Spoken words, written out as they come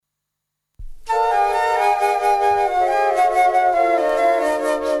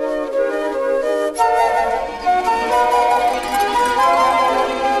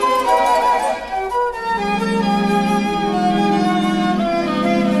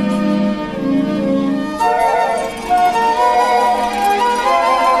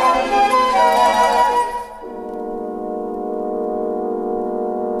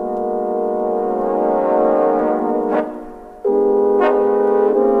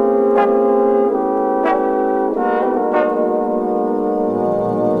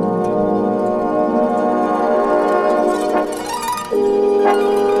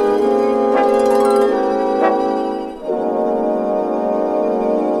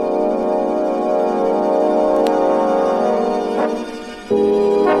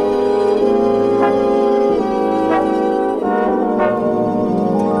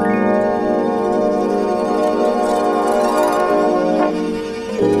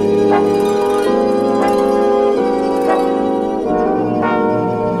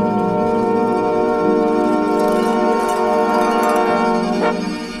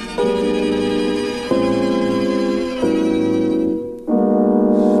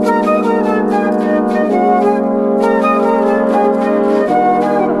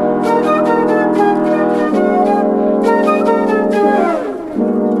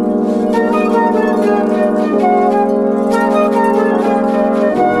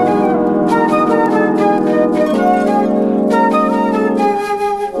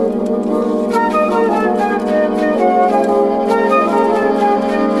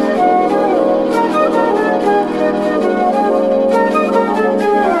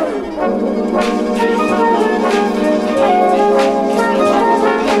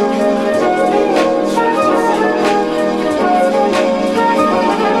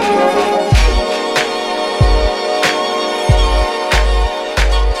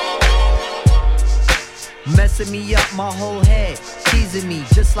messing me up my whole head, teasing me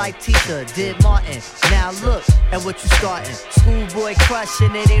just like Tita did Martin. Now look at what you starting. Schoolboy crush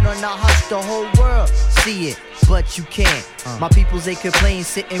and it ain't on the hush. The whole world see it, but you can't. My peoples, they complain,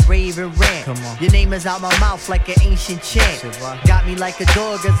 sit and rave and rant. Your name is out my mouth like an ancient chant. Got me like a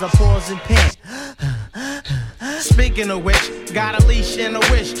dog as I pause and pant. Speaking of which, got a leash and a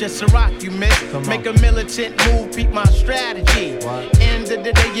wish just to rock you, miss. Make a militant move, peep my strategy. End of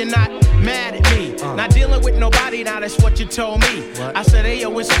the day, you're not mad at me. Not dealing with nobody, now that's what you told me. I said, hey,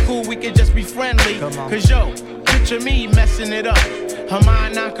 yo, it's cool, we could just be friendly. Cause yo, picture me messing it up. Her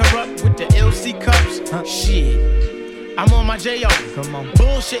mind not corrupt with the LC cups. Shit, I'm on my J.O.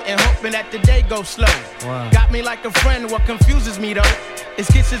 Bullshit and hoping that the day goes slow. Got me like a friend, what confuses me though is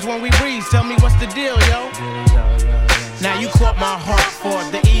kisses when we breathe. Tell me what's the deal, yo. Now you caught my heart for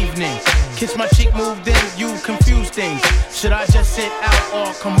the evening. Kiss my cheek, moved in, you confuse things. Should I just sit out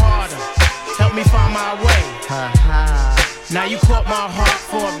or come harder? Help me find my way. Now you caught my heart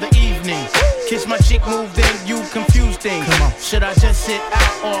for the evening. Kiss my cheek, moved in, you confuse things. Should I just sit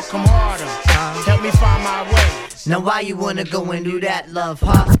out or come harder? Help me find my way. Now why you wanna go and do that, love,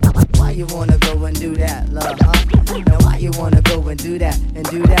 huh? Why you wanna go and do that, love, huh? Now why you wanna go and do that,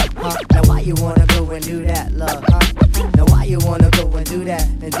 huh? Now why you wanna go and do that, love, huh? Now why you wanna go and do that,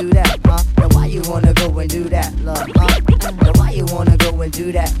 huh? Now why you wanna go and do that, love, huh? Now why you wanna go and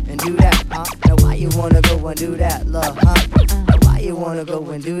do that, huh? Now why you wanna go and do that, love, huh? Now why you wanna go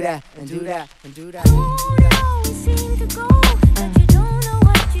and do that, and do that, and do that? Oh, you always seem to go, but you don't know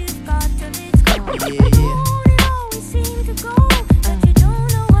what you've got till it's gone. Yeah. Seem to go, but you don't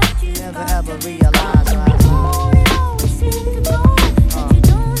know what you never ever realize, right? Oh, you always seem to go, but you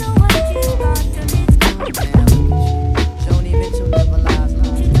don't know what you got till it's gone. Joni Mitchell never lies,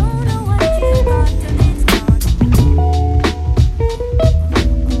 but you don't know what you got till it's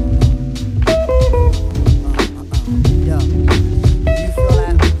Yo, you feel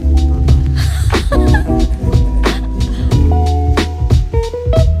that?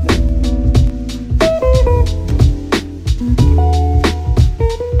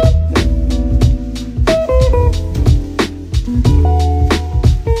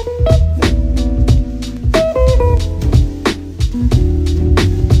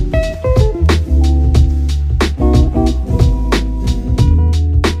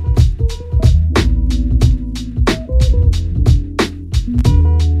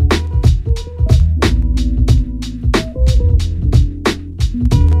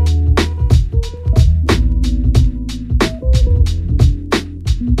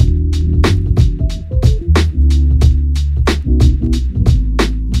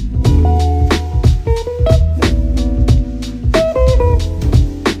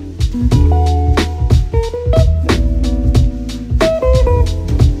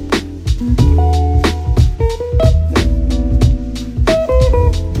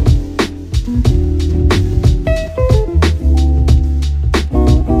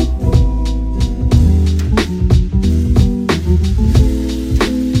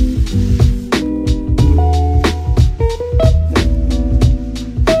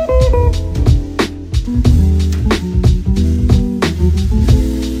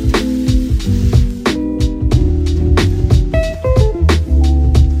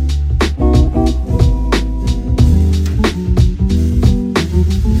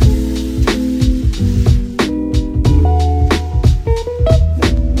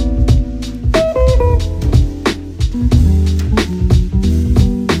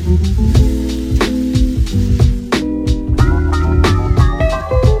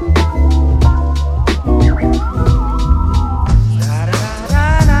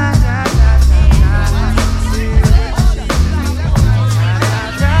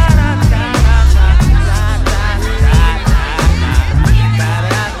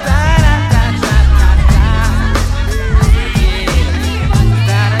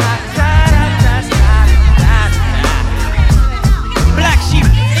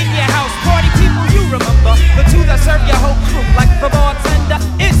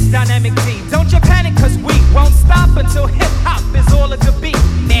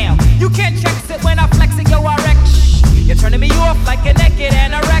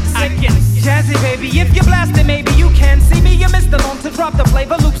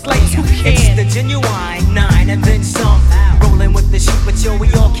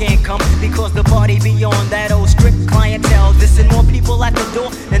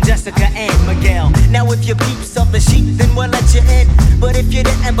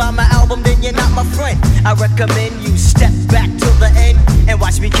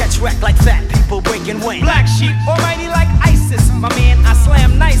 Black sheep, almighty like ISIS. My man, I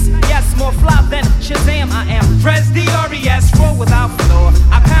slam nice. Yes, more fly than Shazam. I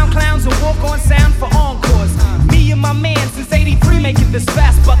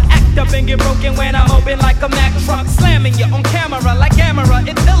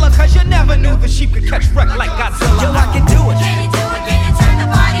could catch wreck like Godzilla. Yo, I can do it. Can you do it? Can you turn the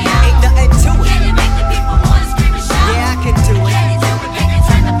party out? Ain't nothing to it. Can you make the people wanna scream and shout? Yeah, I can do it. Can you do it? Can you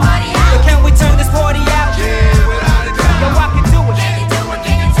turn the party out? Yo, can we turn this party out? Yeah, without a doubt. Yo, I can do it. Can you do it?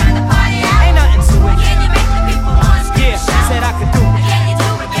 Can you turn the party out? Ain't nothing to it. Can you make the people wanna scream Yeah, and shout? said I could do it. Can you do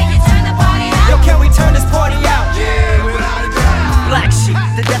it? Can you turn the party out? Yo, can we turn this party out? Yeah, without a doubt. Black sheep,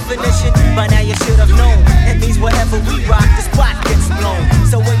 the definition, by now you should have known. It means wherever we rock, the spot gets blown.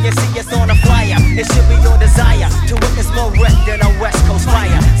 So when you see us on a flyer, it should be your desire to witness more wreck than a West Coast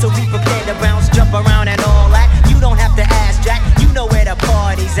fire. So be prepared to bounce, jump around and all that. You don't have to ask Jack, you know where the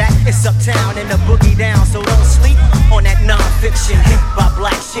party's at. It's uptown and the boogie down, so don't sleep on that non-fiction hit by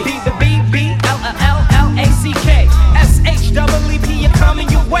Black Sheep. Be the BBLLLACK SHEEP, you're coming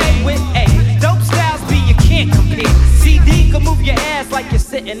your way with a dope styles B, you can't compare. CD can move your ass like you're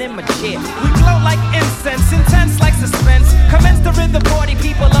sitting in my chair. We glow like incense, intense like suspense. Commence the rhythm party,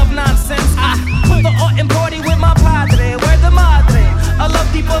 people love nonsense. I put the art in party with my padre, where the madre. I love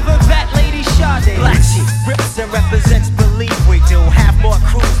deeper than that, Lady Sade. Black Sheep rips and represents, believe we do. Have more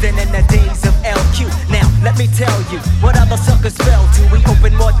crews than in the days of LQ. Now, let me tell you what other suckers fell to. We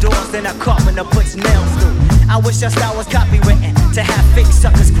open more doors than a carpenter puts nails through. I wish our style was copywritten to have fake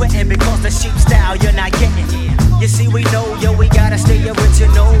suckers quitting because the sheep style you're not getting. You see, we know, yo, we gotta stay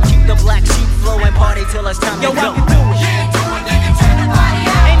original. Keep the Black Sheep flow and party till it's time to go. Yo, I can do it. Can you do it? Can you turn the party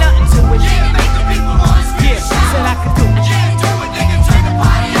out? Ain't nothing to it. Can you make the people wanna scream Yeah, and shout? said I could do it. Can you do it? Can you turn the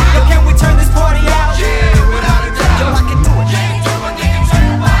party out? Yo, can we turn this party out? Yeah, without a doubt. Yo, I can do it. Can you do it? Can you turn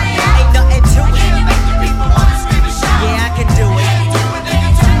the party out? Ain't nothing to it. Can you make the people wanna scream and shout? Yeah, I can do it. Can you do it? Can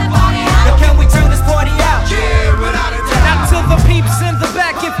you turn the party out? Yo, can we turn this party out? Yeah, without a doubt. Now to the peeps in the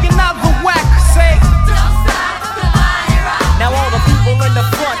back, if you're not the whack, say. Don't stop the body rock. Now all the people in the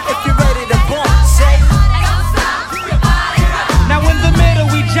front, if you're ready to bump, say. Don't stop the body rock. Now in the middle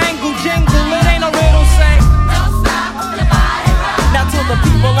we jangle, jingle, it ain't a riddle, say. Don't stop the body rock. Now to the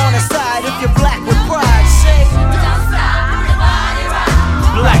people on the side, if you're black with pride, say. Don't stop the body rock.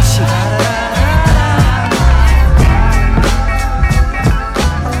 Black Sheep.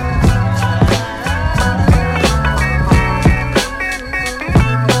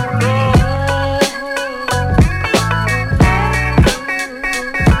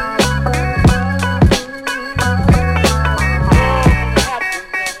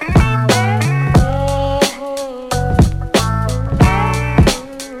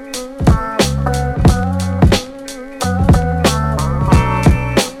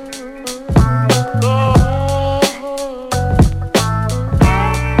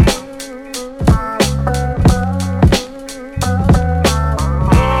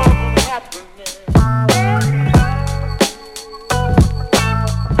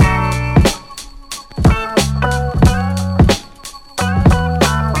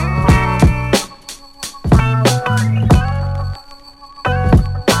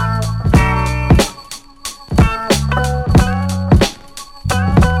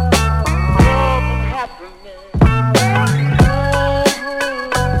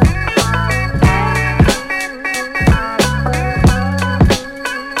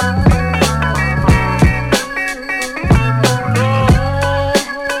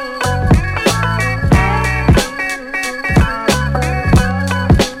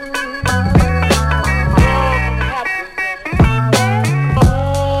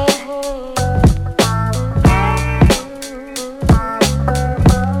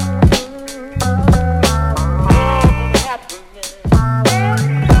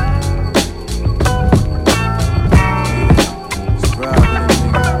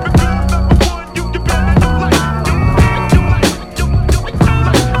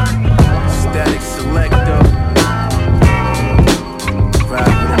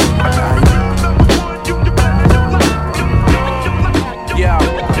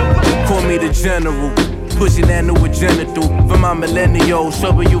 general. Pushing that new agenda through for my millennials.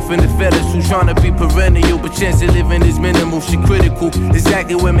 Trouble you from the fellas who tryna be perennial, but chance of living is minimal. She critical,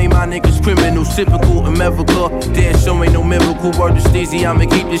 exactly what made my niggas criminals. Typical America, damn sure ain't no miracle. Word to Steezy, I'ma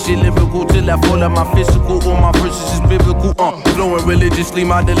keep this shit lyrical till I fall out my physical. All my verses is biblical, flowing religiously,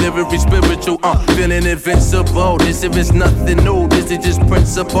 my delivery spiritual, feeling invincible. This if it's nothing new, this is just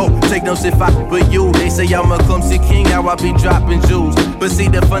principle. Take notes if I were you. They say I'm a clumsy king, how I be dropping jewels. But see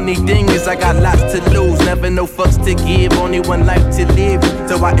the funny thing is I got lots to lose. Never no fucks to give, only one life to live.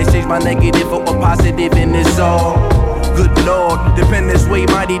 So I exchange my negative for a positive, and it's all good Lord. Dependence way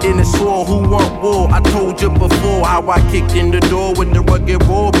mighty than a sword. Who want war? I told you before how I kicked in the door with the rugged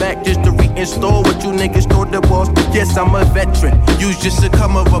roll back just to reinstall what you niggas thought it was. Yes, I'm a veteran. Use just to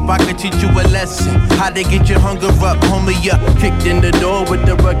come up, I can teach you a lesson. How to get your hunger up, homie up. Kicked in the door with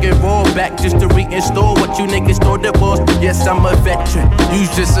the rugged fucking roll back just to reinstall what you niggas thought it was. Yes, I'm a veteran. You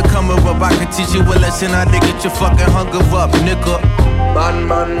just a comer up. I can teach you a lesson how to get your fucking hunger up, nigga.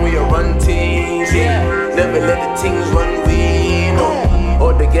 Man, we a run teams. Never let the things run we know.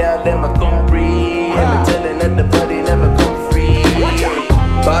 All the gal them a come free. And the telling that the body never come free.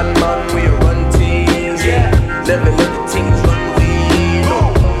 Bad man, we a run teams. Never let the things run we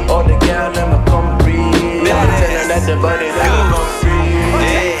know. All the gal them a come free. Never telling that the body never come free.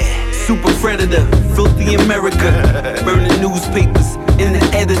 Super predator, filthy America. Burning newspapers and the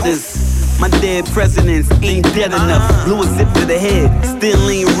editors. My dead presidents ain't dead enough. Blew a zip to the head, still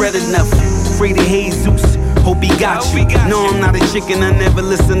ain't red enough. Afraid of Jesus, hope he got you. No, I'm not a chicken, I never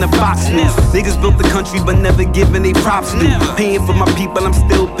listen to Fox News. Niggas built the country but never giving they props due. Paying for my people, I'm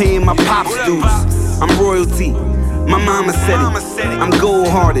still paying my pops dues. I'm royalty, my mama said it. I'm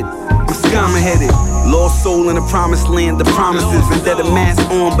gold-hearted, I'm scammer-headed. Lost soul in the promised land, the promises. And that a mask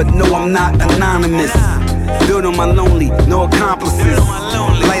on, but no, I'm not anonymous. Built on my lonely, no accomplices.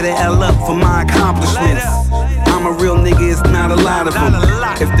 Light a L up for my accomplishments. I'm a real nigga, it's not a lot of them.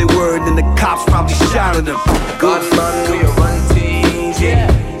 If they were, then the cops probably shot at them. God man, we a run teams.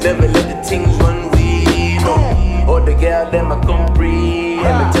 Never let the things run we know. All the gal them a come free.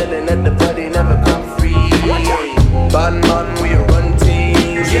 And the telling that the body never come free. Bad man, we a run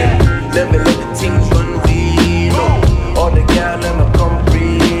teams. Never let the things run we know. All the gal them a come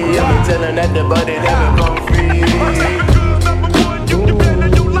free. And the telling that the body never come free.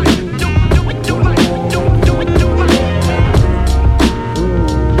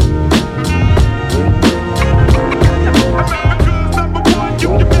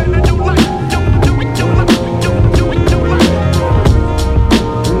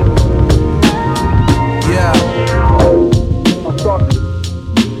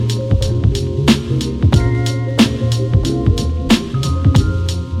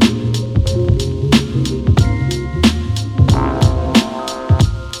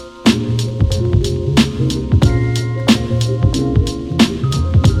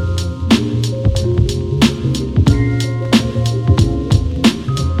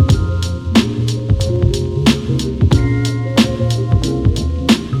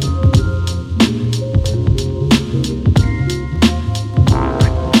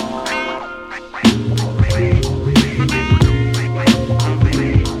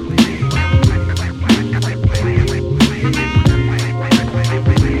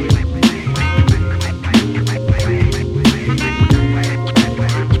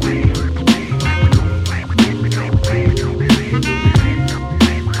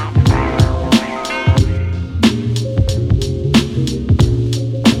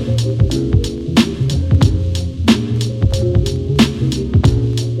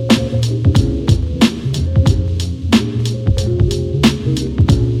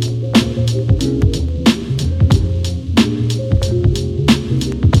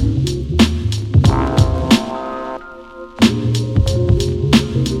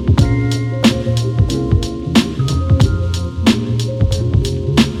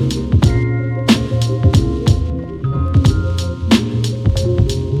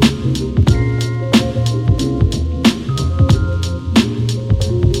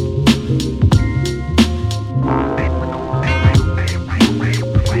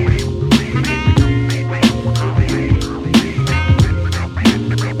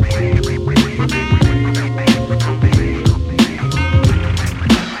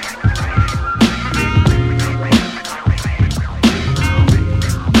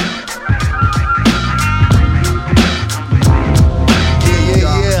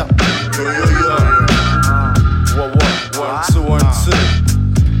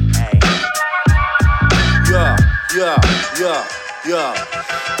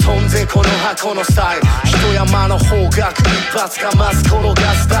飛んでこの箱のスタイル一山の方角一発かます転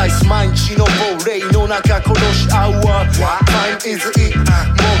がすダイス毎日の亡霊の中殺し合うわ Time is it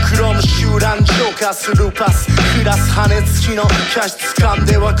目論む集団浄化するパスクラス羽根付きのキャシ掴ん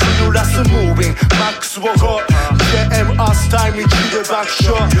ではくるらすムービンマックスボコ JM アスタイム1で爆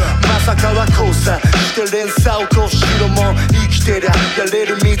笑まさかは交差して連鎖を起こしろも生きてりゃやれ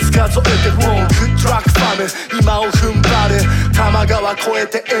る3つ数えてフォンクトラックファム今を踏ん張る多摩川越え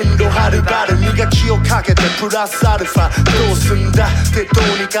て遠路はるばる磨きをかけてプラスアルファどうすんだってど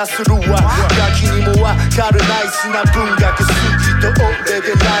うにかするわガキにもわかるナイスな文学好きと俺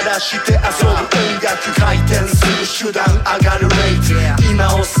で鳴らして遊ぶ音楽回転する手段上がるレイト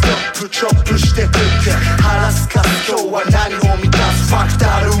今をストップチョップしてくって晴らすか今日は何を満たすファクタ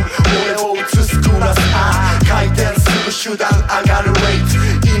ール俺を映すグラス回転する手段上がるレイ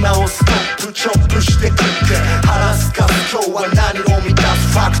ト今をストップチョップしてくって晴らすか今日は何をみ出す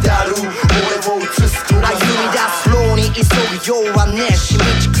ファクタル俺を映すくらい歩み出すローに急ぐようはねしみ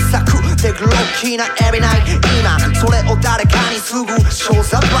ちくさくでグロッキーなエビナイ今それを誰かにすぐ小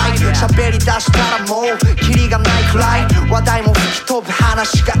サバイ喋り出したらもうキリがないくらい話題も吹き飛ぶ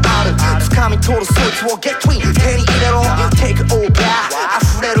話がある掴み取るそいつをゲットイン手に入れろ Take over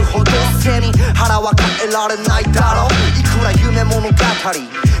溢れるほど背に腹は変えられないだろういくら夢物語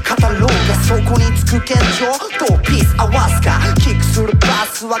語ろうがそこにつく現状とピース合わすかキックするバ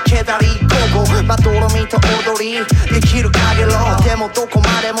スはけだり午後まどろみと踊りできるかげろでもどこ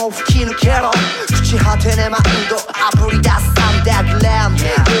までも吹き抜けろ朽ち果てねマインドあぶり出すアンダーグランド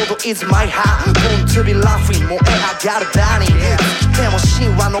Road is my heart Born to be laughing 燃え上がるバニー生きても神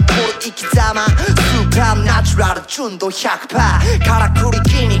話残る生き様スーパーナチュラル純度 100% からくり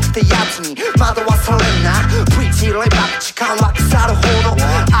ギミックってやつに惑わされんな Pretty layback 時間は腐るほ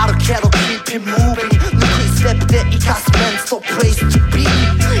どあるけど keep it moving ぬくいステップで生かすメンツと place to be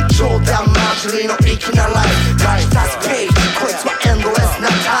冗談交じりの粋なライフ書き出すページこいつはエンドレスな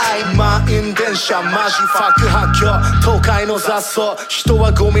タイム満員電車マジファク発狂都会の雑草人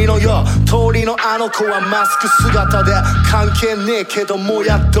はゴミのよう通りのあの子はマスク姿で関係ねえけども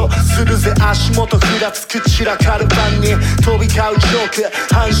やっとするぜ足元ふらつく散らかる番に飛び交うジョー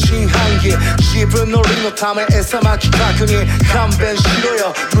ク半信半疑自分の利のため餌巻き確認勘弁しろ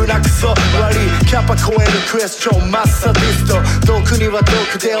よ胸くそ悪いキャパ超えるクエスチョンマッサディスト毒には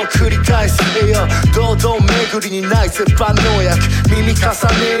毒でを繰り返すよ堂々巡りにないぜ万能薬耳重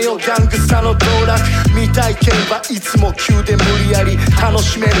ねよギャングサの道楽未体験はいつも急で無理やり楽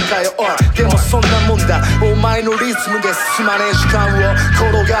しめるかよおいでもそんなもんだお前のリズムで進まねえ時間を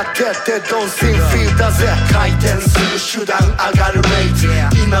転がってってドンシンフィーだぜ回転する手段上がるレイ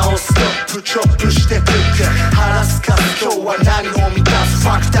ト今をストップチョップしてクック晴らすか今日は何を満たすフ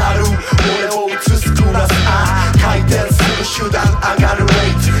ァクタル俺を映すグラス回転する手段上がるレ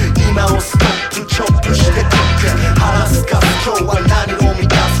イト今をストップチョップしてクック晴らすか今日は何を満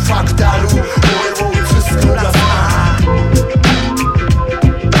たすファクタル俺を映すグラス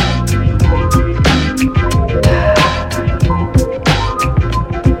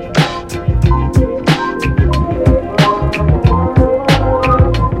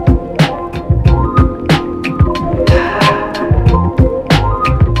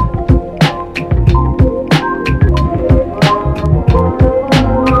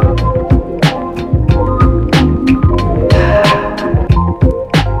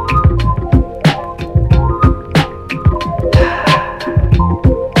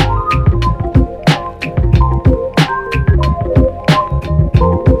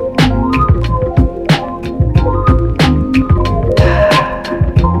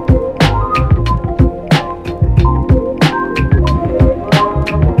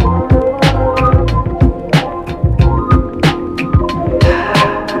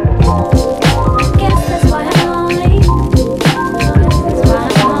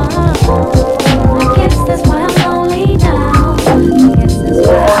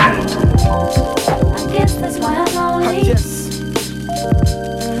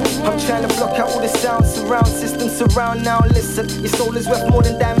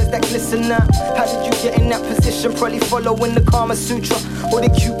Following the Kama Sutra or the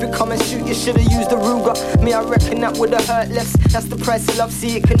Cupid come and shoot you should've used the Ruger me I reckon that would've hurt less that's the price of love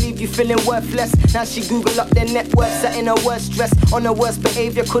see it can leave you feeling worthless now she Google up their net worth sat in her worst dress on her worst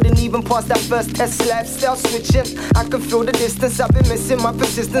behavior couldn't even pass that first test lifestyle switching I can feel the distance I've been missing my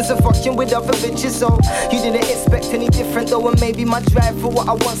persistence of fucking with other bitches so you didn't expect any different though and maybe my drive for what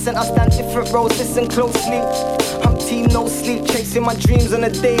I want sent I stand different roles listen closely I'm team no sleep chasing my dreams on a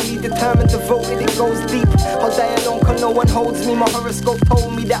daily determined devoted it goes deep I'll die alone cause no one holds me my horoscope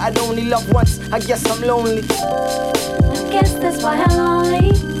told me that I'd only love once I guess I'm lonely I guess that's why I'm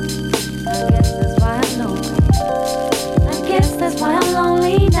lonely I guess that's why I'm lonely I guess that's why I'm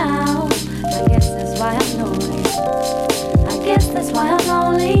lonely now I guess that's why I'm lonely I guess that's why I'm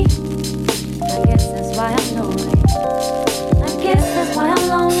lonely I guess that's why I'm lonely I guess that's why I'm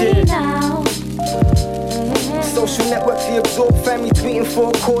lonely now Social network for absorb family tweeting for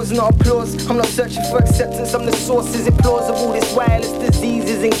a cause, not applause. I'm not searching for acceptance, I'm the source. Is it plausible? This wireless disease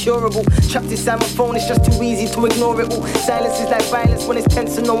is incurable. Trapped inside my phone, it's just too easy to ignore it all. Silence is like violence when it's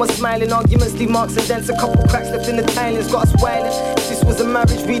tense and no one's smiling. Arguments leave marks and dents, a couple cracks left in the tilings. Got us wilding. If this was a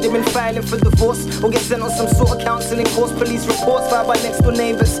marriage, we'd have been filing for divorce or get sent on some sort of counselling course. Police reports filed by next door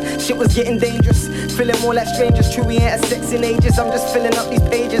neighbours. Shit was getting dangerous, feeling more like strangers. True, we ain't had sex in ages. I'm just filling up these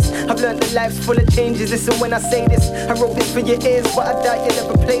pages. I've learned that life's full of changes. Listen when I say this, I wrote this for your ears, but I doubt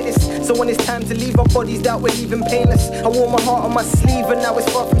you'll ever play this. So when it's time to leave our bodies out, we're leaving painless. I wore my heart on my sleeve and now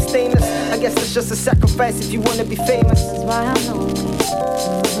it's far from stainless. I guess it's just a sacrifice if you wanna be famous. That's why I'm lonely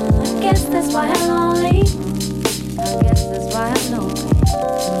that's why I'm lonely. I guess that's why I'm lonely.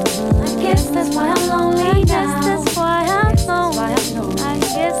 I guess that's why I'm lonely now. I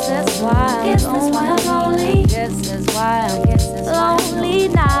guess that's why I'm lonely. I guess that's why I'm lonely. I guess that's why I'm lonely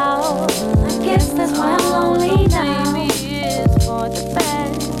now. I guess that's why I'm lonely now. Maybe it's for the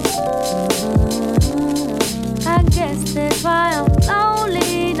best. I guess that's why I'm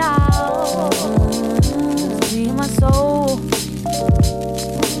lonely now. See my soul.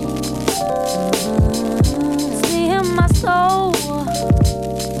 See in my soul.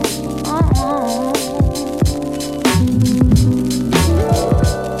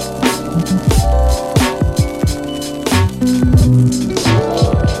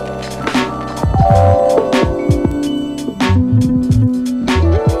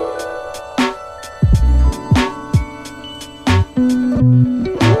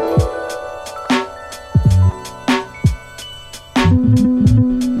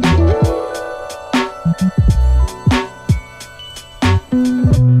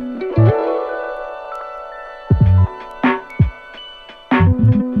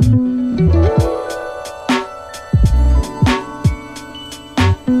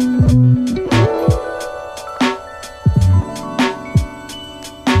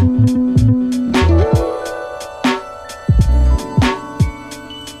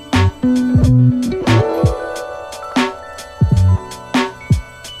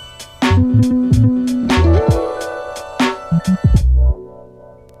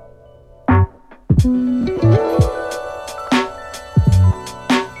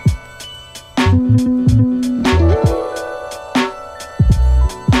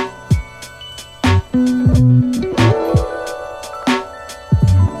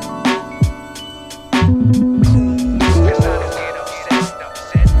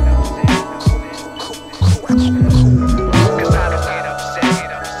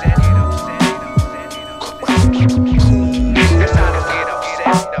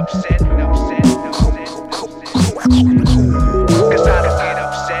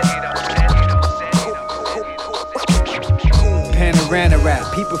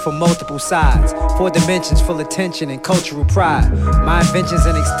 Sides, 4 dimensions, full of tension and cultural pride. My invention's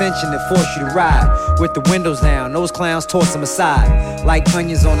an extension that force you to ride with the windows down. Those clowns toss them aside like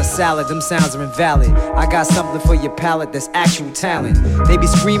onions on a salad. Them sounds are invalid. I got something for your palate that's actual talent. They be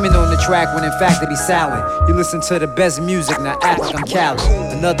screaming on the track when in fact they be silent. You listen to the best music, now act like I'm Cali.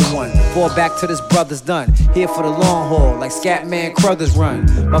 Another one, fall back to this brother's done. Here for the long haul, like Scatman Crothers run.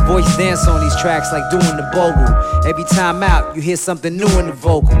 My voice dance on these tracks like doing the bogle. Every time out, you hear something new in the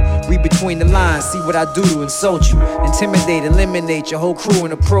vocal. Read between the lines, see what I do to insult you. Intimidate, eliminate your whole crew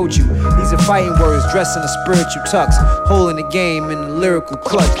and approach you. These are fighting words dressed in a spiritual tux, holding the game in a lyrical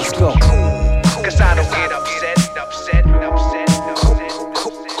clutch. Let's go. Cause I don't get upset. Cause I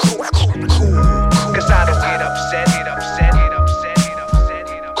don't get upset.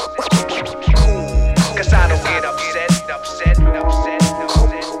 Cause I don't get upset.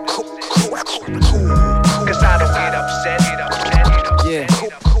 Cause I don't get upset. Yeah.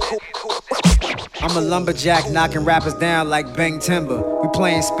 I'm a lumberjack knocking rappers down like Bang Timber. We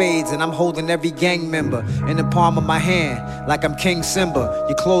playing spades and I'm holding every gang member in the palm of my hand like I'm King Simba.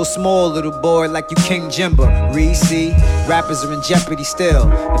 Your clothes small, little boy, like you King Jimba. Reese, rappers are in jeopardy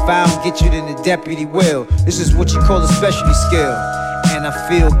still. If I don't get you, then the deputy will. This is what you call a specialty skill. And I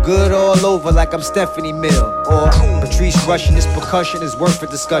feel good all over like I'm Stephanie Mill or Patrice Rushen. This percussion is worth a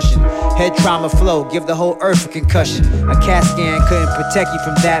discussion. Head trauma flow, give the whole earth a concussion. A CAT scan couldn't protect you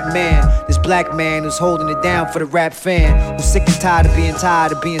from that man. This black man who's holding it down for the rap fan, who's sick and tired of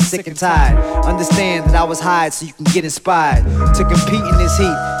being sick and tired. Understand that I was hired so you can get inspired to compete in this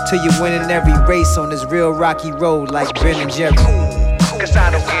heat till you're winning every race on this real rocky road like Ben and Jerry. Cause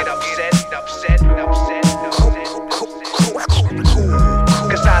I don't get upset.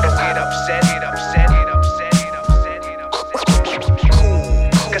 Cause I don't get upset.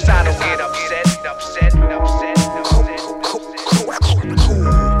 Cause I don't get upset.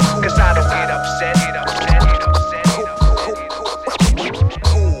 Cause I don't get upset.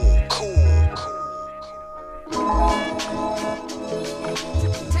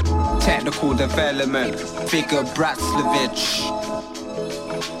 Technical development, Figure Bratzlovich.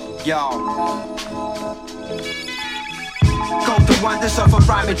 Yo. Go to wonders of a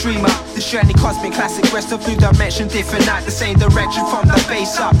rhyming dreamer. The journey cosmic classic, rest of new dimension, different night, the same direction from the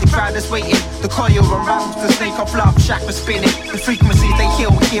base up. The crowd is waiting, the coil unravels, the snake of love, chakra spinning. The frequencies they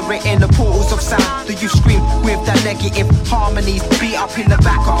heal it in the portals of sound. The youth scream with that negative harmonies. Beat up in the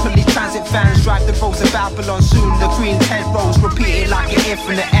back of police transit vans, drive the roads of Babylon. Soon the green head rolls, repeating like an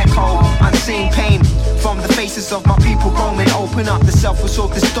infinite echo. Unseen pain from the faces of my people roaming. Open up the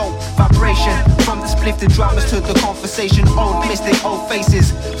self-absorbed, this dope vibration. From the splifted dramas to the conversation. Old mystic, old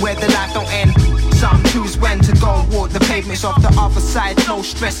faces, where the life don't end. Some choose when to go and walk the pavements of the other side. No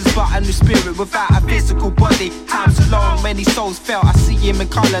stresses but a new spirit without a physical body. Time's alone, many souls felt. I see him in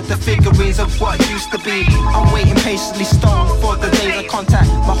colour, the figurines of what used to be. I'm waiting patiently stone for the day to contact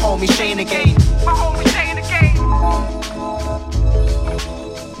my homie Shane again. My homie Shane again.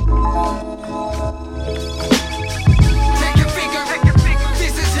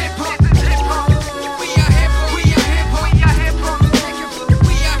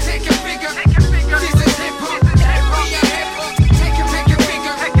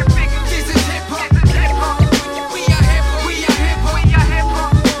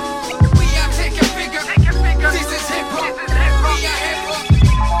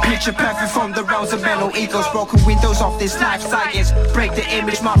 Perfect from the realms of mental egos. Broken windows of this life science. Break the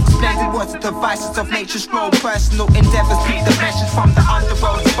image, mark splendid words, the devices of nature's role. Personal endeavors, beat the message from the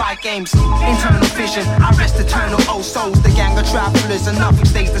underworld. Spy games, internal vision, I rest eternal old souls. The gang of travelers and nothing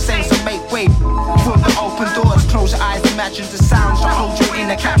stays the same, so make way for the open doors. Close your eyes, imagine the sounds. I hold you in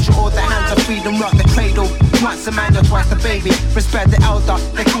a capture, all the hands of freedom, rock the cradle. Once a man or twice the baby. Respect the elder,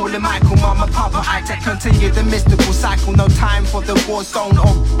 they call him Michael, Mama, Papa. I take continue the mystical cycle. No time for the war zone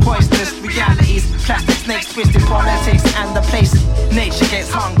or poisonous realities. Plastic snakes, twisted politics and the place. Nature gets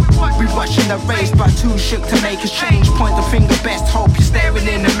hung. We rushing the race, but too shook to make a change. Point the finger, best hope you're staring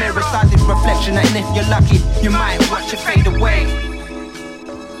in the mirror. Study reflection, and if you're lucky, you might watch it fade away.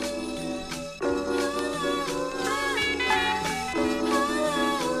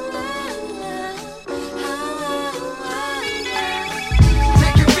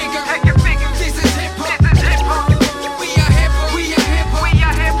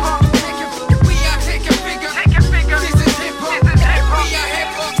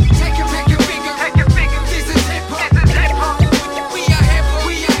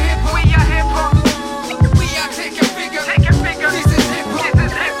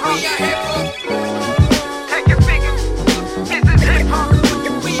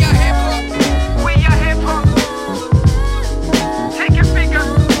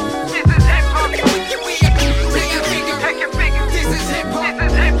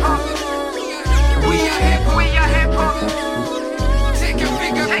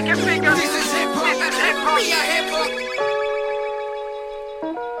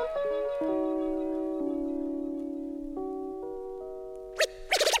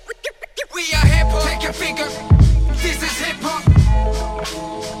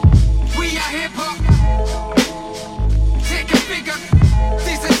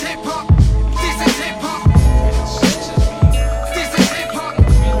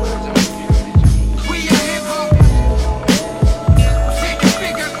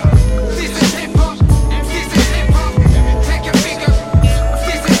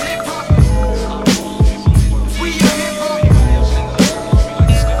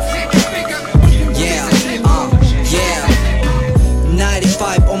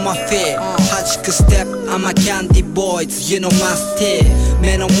 You know my style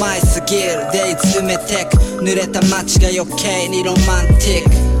目の前すぎる Days 埋めてく濡れた街が余計にロマンティッ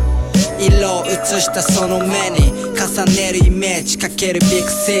ク色を映したその目に重ねるイメージかけるビッグ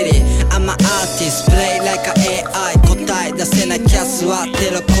シティ I'm an artist, play like a AI 答え出せなきゃ座っ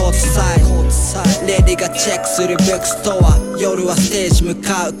てるコートサイドレディがチェックするブックストア夜はステージ向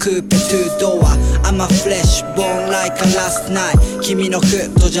かうクーペ2ドア I'm a flesh, born like a last night 君のフ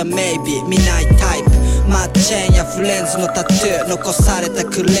ットじゃ maybe 見ないタイプマッチェーンやフレンズのタトゥー残された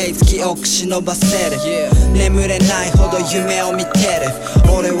クレイズ記憶忍ばせる、眠れないほど夢を見てる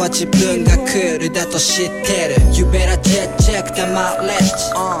俺は自分がクールだと知ってる You better check the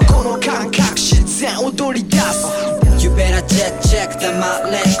mileage、この感覚自然踊り出す You better check the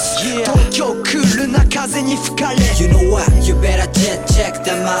mileage、東京クールな風に吹かれ You know what? You better check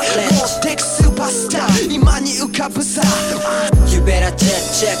the mileage 持ってくスーパースター今に浮かぶさ、You better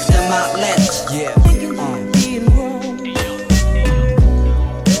check the mileage、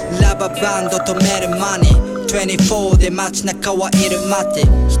ラバーバンド止めるマニー24で街中はいる待て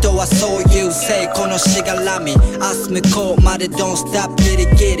人はそういうせいこのしがらみ明日向こうまで Don't stop ギリ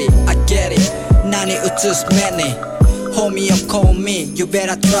ギリ I get it 何映す目に Homie, you call me, you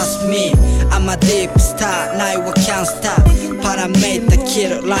better trust me. I'm a deep star, now I can't stop. Parameter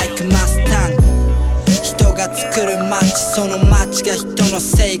kill like Mustang. 人が作る街、その街が人の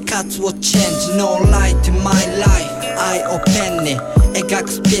生活をチェンジ。No light in my life、愛をペンに描く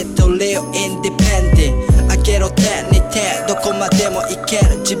スピット、real independent。開けろ手に手、どこまでも行け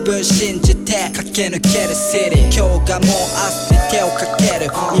る。自分信じて駆け抜けるシティ。今日がもう明日に手をかける。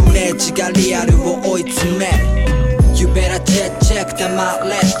イメージがリアルを追い詰める。You better check the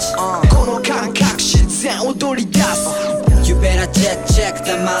mileage、この感覚自然踊り出す。You better check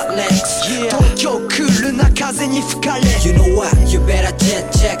the mileage、東京クールな風に吹かれ You know what? You better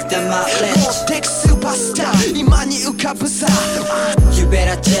check the mileage、モテクスーパースター今に浮かぶさ。You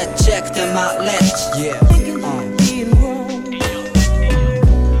better check the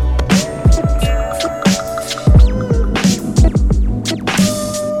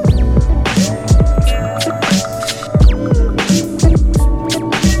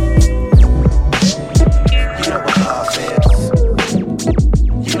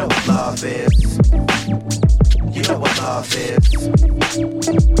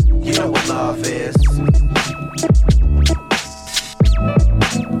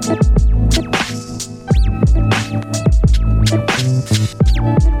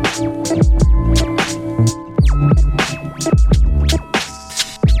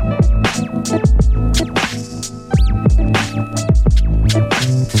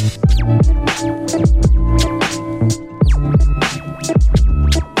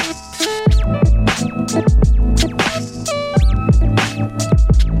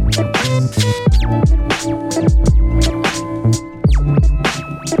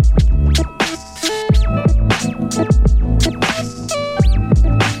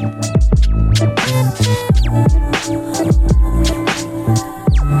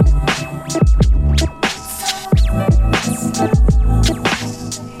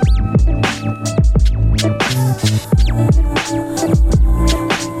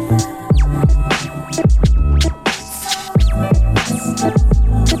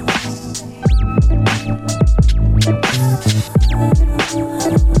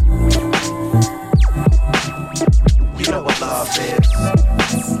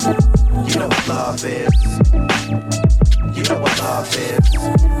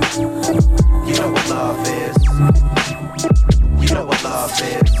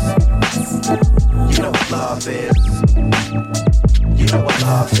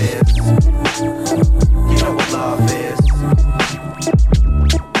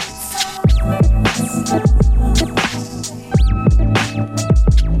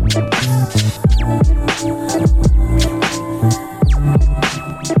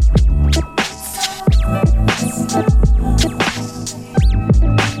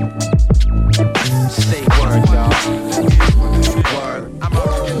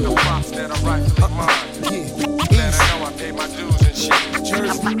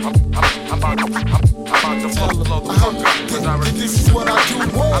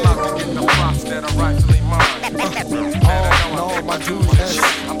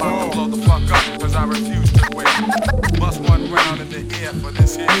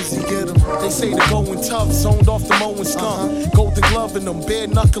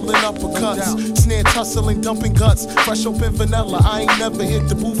guts, fresh open vanilla. I ain't never hit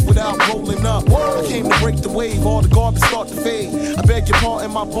the booth without rolling up. I came to break the wave, all the garbage start to fade. I beg your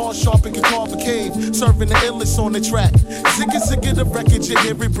pardon, my ball sharp and can carve a cave. Serving the illness on the track. Zigga the record, you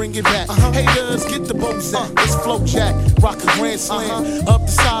hear it, bring it back. Haters, get the bows at. It's Flow Jack, rock a grand slam. Up the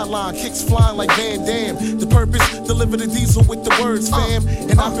sideline, kicks flying like Van Damme. The purpose, deliver the diesel with the words, fam.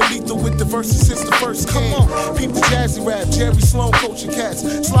 And I've been lethal with the verses since the first cam. Peep the jazzy rap, Jerry Sloan coaching cats.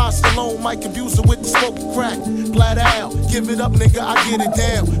 Slide Stallone, Mike Abuser with the spoken crack. Flat out, give it up, nigga, I get it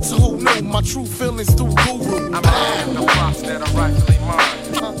down. So who know my true feelings through Guru? I'm getting the props that are rightfully mine.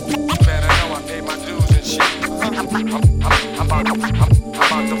 Better know I paid my dues and shit. I'm about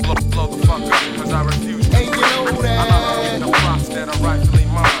to blow the fuck up, cause I refuse to. Hey, you know that. I'm getting the props that are rightfully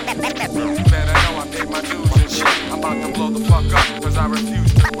mine. Better know I paid my dues and shit. I'm about to blow the fuck up, cause I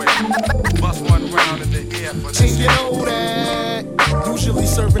refuse to quit. Bust one round in the air for this. Hey, you know that. Usually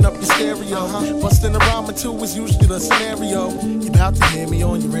serving up your stereo. Busting a rhyme or two is usually the scenario. You about to hear me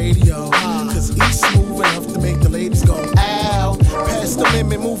on your radio. Cause he's smooth enough to make the ladies go, ow. Past the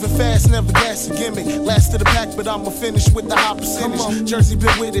limit, moving fast, never gas a gimmick. Last to the pack, but I'ma finish with the high percentage. Jersey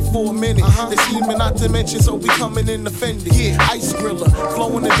been with it for a minute. They scheming not to mention, so we coming in offended. Yeah, ice griller,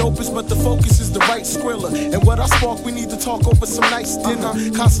 flowing the dope purpose, but the focus is the right Skrilla. And what I spark, we need to talk over some nice dinner.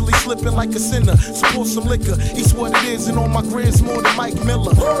 Constantly slipping like a sinner, support some liquor. It's what it is, and on my grid's more than Mike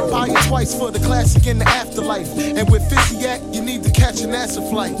Miller. Buy it twice for the classic in the afterlife. And with Fizzy at, you need to catch a NASA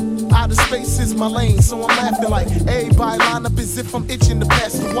flight. Outer space is my lane, so I'm laughing like everybody line up as if I'm itching to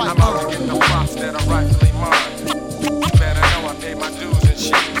pass the white. I'm out to get the props that are rightfully mine. You better know I pay my dues and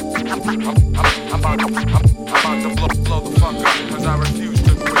shit. I'm about to blow the fuck up, cause I refuse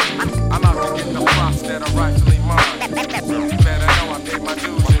to quit. I'm out to get the props that are rightfully mine. You better know I pay my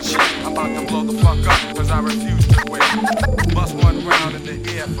dues and shit. I'm about to blow the fuck up, cause I refuse to quit. Bust one round in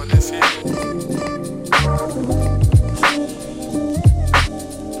the air for this hit.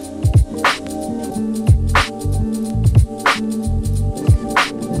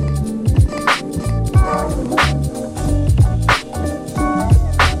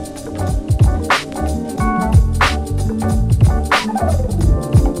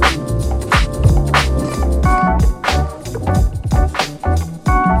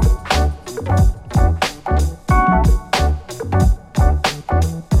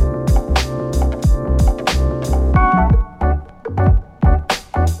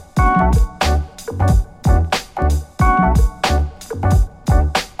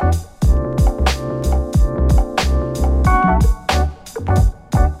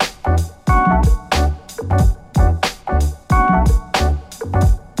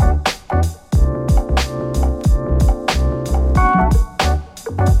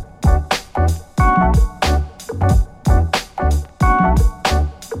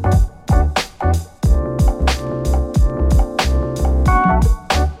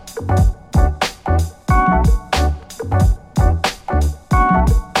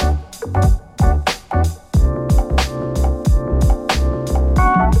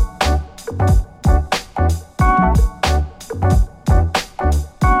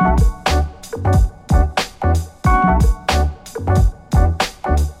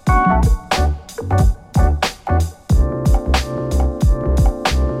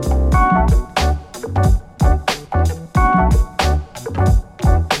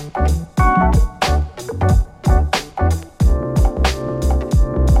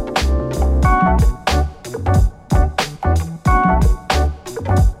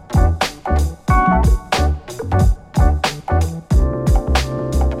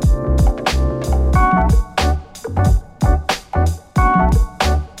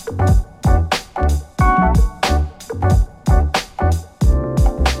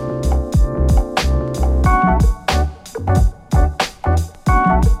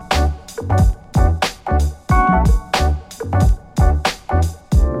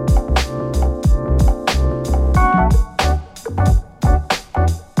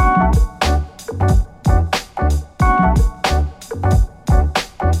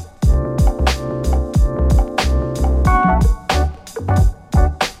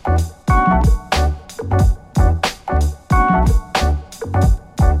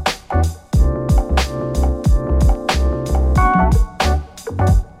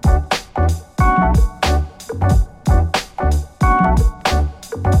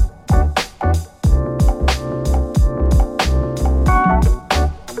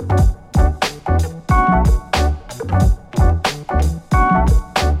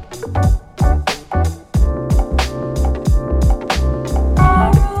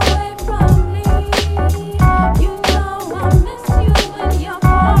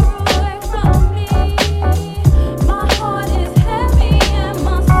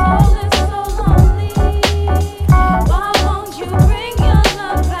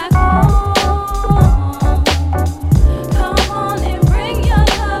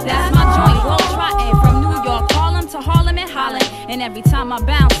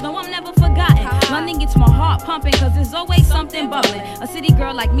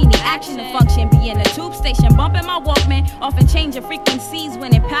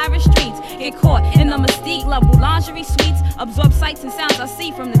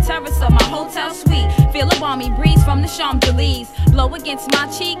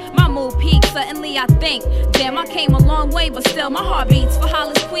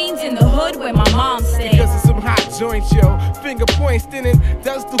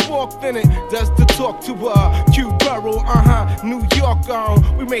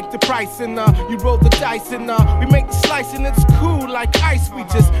 And you roll the dice and we make the slice and it's cool like ice. We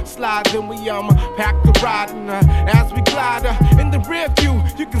just slide then we pack the ride and as we glide in the rear view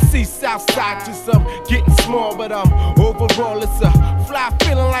you can see Southside just getting small, but overall it's a fly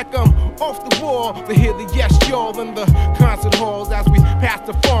feeling like I'm off the wall to hear the yes y'all in the concert halls as we pass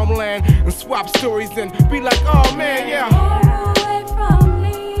the farmland and swap stories and be like, oh man, yeah. Far away from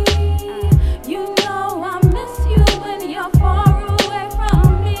me.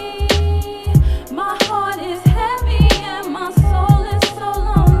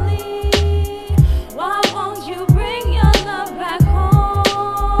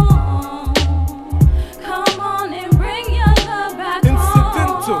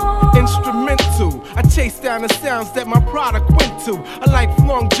 towns that my product went to. A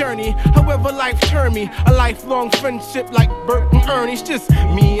lifelong journey, however life turned me. A lifelong friendship like Bert and Ernie's. Just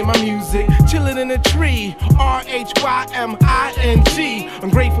me and my music, chilling in a tree. RHYMING. I'm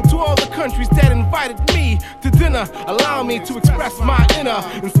grateful to all the countries that invited me to dinner. Allow me to express my inner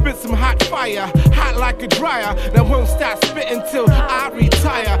and spit some hot fire, hot like a dryer. That won't stop spitting till I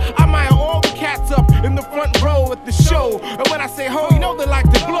retire. I admire all the cats up in the front row at the show. And when I say ho, you know they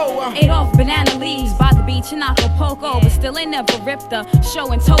like to blow. Ate off banana leaves by the beach in Acapulco, but still ain't never ripped a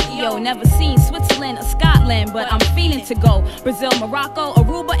show in Tokyo. Never seen Switzerland or Scotland, but I'm feeling to go. Brazil, Morocco,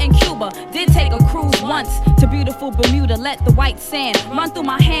 Aruba, and Cuba. Did take a cruise once to beautiful Bermuda. Let the white sand run through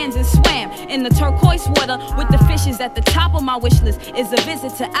my hands and swam in the turquoise water with the fishes. At the top of my wish list is a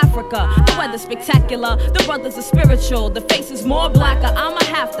visit to Africa. The weather's spectacular, the brothers are spiritual, the face is more blacker. I'ma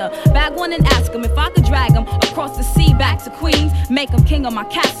have to bag one and ask him if I could drag him across the sea back to Queens, make him king of my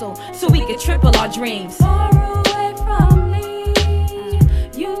castle so we could triple our dreams. Far away from me,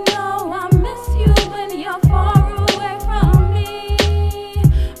 you know I miss you when you're far away from me.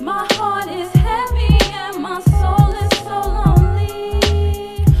 My heart is heavy and my soul is so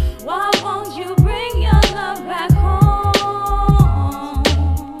lonely. Why won't you bring your love back home?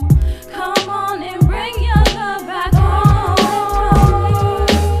 Come on and bring your love back home.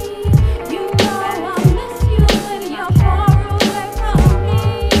 You know I miss you when you're far away from me.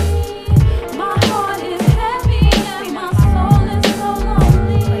 My heart is heavy and my soul is so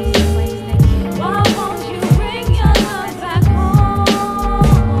lonely. Why won't you bring your love back home?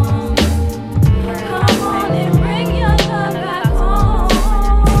 Come on and bring your love back home.